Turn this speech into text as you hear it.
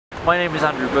My name is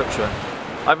Andrew Butcher.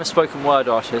 I'm a spoken word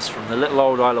artist from the little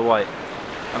old Isle of Wight,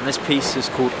 and this piece is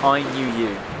called I Knew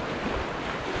You.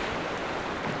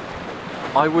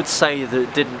 I would say that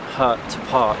it didn't hurt to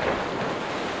part,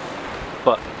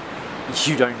 but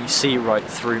you'd only see right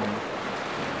through me.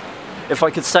 If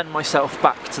I could send myself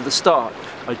back to the start,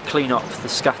 I'd clean up the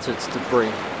scattered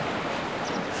debris.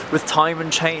 With time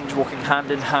and change walking hand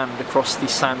in hand across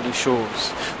these sandy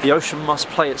shores, the ocean must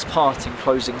play its part in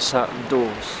closing certain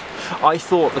doors. I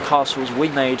thought the castles we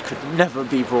made could never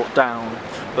be brought down,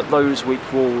 but those weak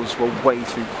walls were way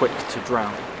too quick to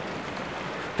drown.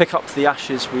 Pick up the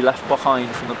ashes we left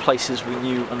behind from the places we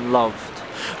knew and loved.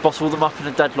 Bottle them up in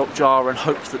a deadlock jar and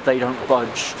hope that they don't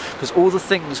budge, because all the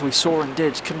things we saw and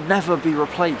did can never be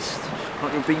replaced.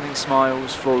 Not your beaming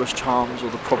smiles, flawless charms, or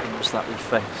the problems that we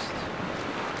faced.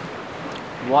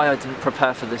 Why I didn't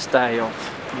prepare for this day,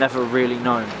 I'll never really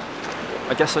know.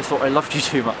 I guess I thought I loved you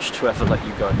too much to ever let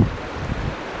you go.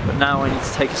 But now I need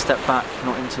to take a step back,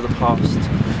 not into the past.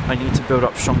 I need to build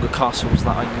up stronger castles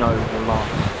that I know will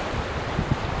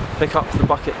last. Pick up the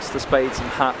buckets, the spades and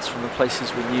hats from the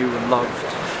places we knew and loved.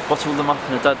 Bottle them up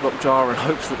in a deadlock jar and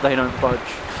hope that they don't budge.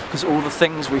 Because all the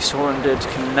things we saw and did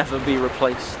can never be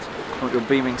replaced. Not your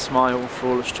beaming smile,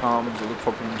 flawless charms, or the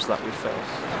problems that we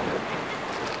faced.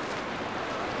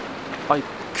 I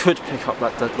could pick up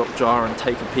that deadlock jar and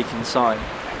take a peek inside,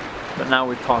 but now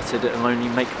we've parted, it'll only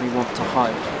make me want to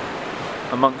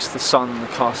hide. Amongst the sun, the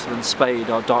castle and spade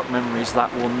are dark memories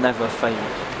that will never fade.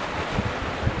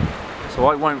 So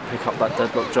I won't pick up that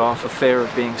deadlock jar for fear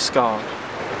of being scarred,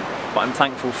 but I'm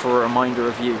thankful for a reminder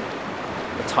of you,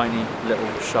 a tiny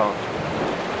little shard.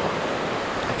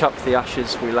 Pick up the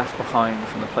ashes we left behind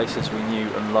from the places we knew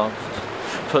and loved.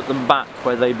 Put them back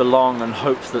where they belong and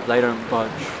hope that they don't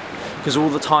budge. Because all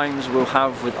the times we'll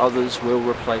have with others will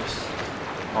replace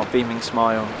our beaming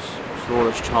smiles,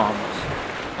 flawless charms,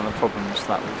 and the problems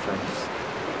that we face.